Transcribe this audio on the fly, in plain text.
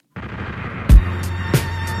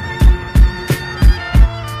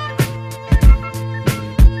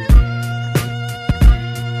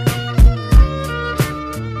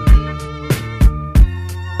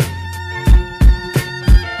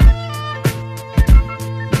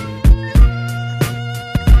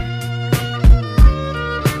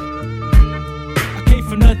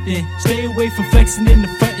Stay away from flexing in the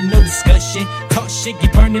front and no discussion. Talk shit,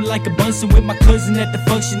 get burning like a Bunsen with my cousin at the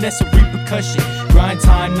function, that's a repercussion. Grind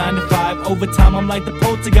time, 9 to 5, overtime, I'm like the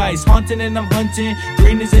poltergeist. Haunting and I'm hunting,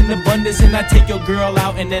 green is in abundance. And I take your girl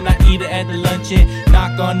out and then I eat her at the luncheon.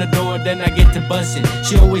 Knock on the door, then I get to bustin'.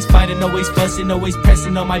 She always fighting, always fussing, always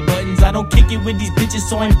pressing on my buttons. I don't kick it with these bitches,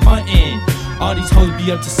 so I'm punting. All these hoes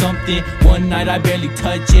be up to something. One night I barely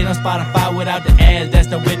touch it. On Spotify without the ads, that's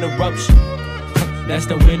no interruption. That's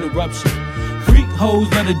no interruption. Freak hoes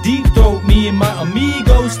let a deep throat. Me and my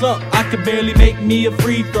amigo slump. I could barely make me a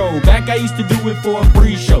free throw. Back I used to do it for a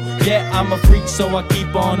free show. Yeah, I'm a freak, so I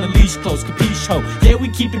keep on the leash close. Capiche ho. Yeah, we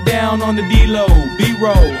keep it down on the D-low.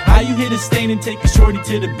 B-roll. How you hit a stain and take a shorty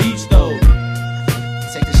to the beach though?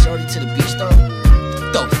 Take the shorty to the beach though?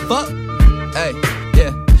 The fuck? Hey,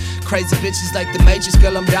 yeah. Crazy bitches like the Matrix,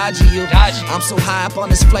 girl, I'm dodging you. I'm so high up on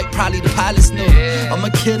this flight, probably the pilots knew. I'ma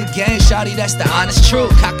kill the game, shawty, that's the honest truth.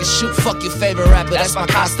 Cock and shoot, fuck your favorite rapper, that's my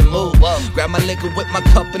constant move. Grab my liquor with my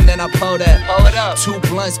cup and then I pour that. Pull it up. 2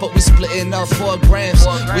 blunts, but we splitting up 4 grams.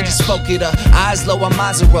 We just spoke it up, eyes low on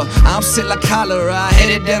Mazara. I'm sick like cholera, I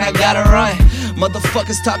hit it, then I gotta run.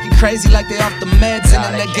 Motherfuckers talking crazy like they off the meds.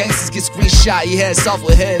 And then the gangsters get screenshot, your heads off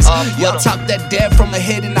with heads. Y'all talk that dead from the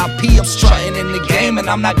head and I pee. I'm strutting in the game and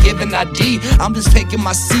I'm not giving ID. I'm just taking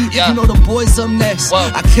my seat, you know the boys up next.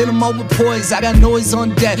 I kill them all with poise, I got noise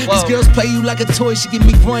on deck. These girls play you like a toy, she give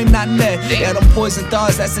me groin, not neck. Yeah, them poison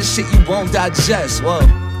thoughts, that's the shit you won't digest. Whoa,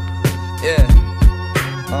 yeah.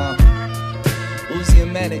 Uzi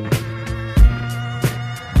and Manic.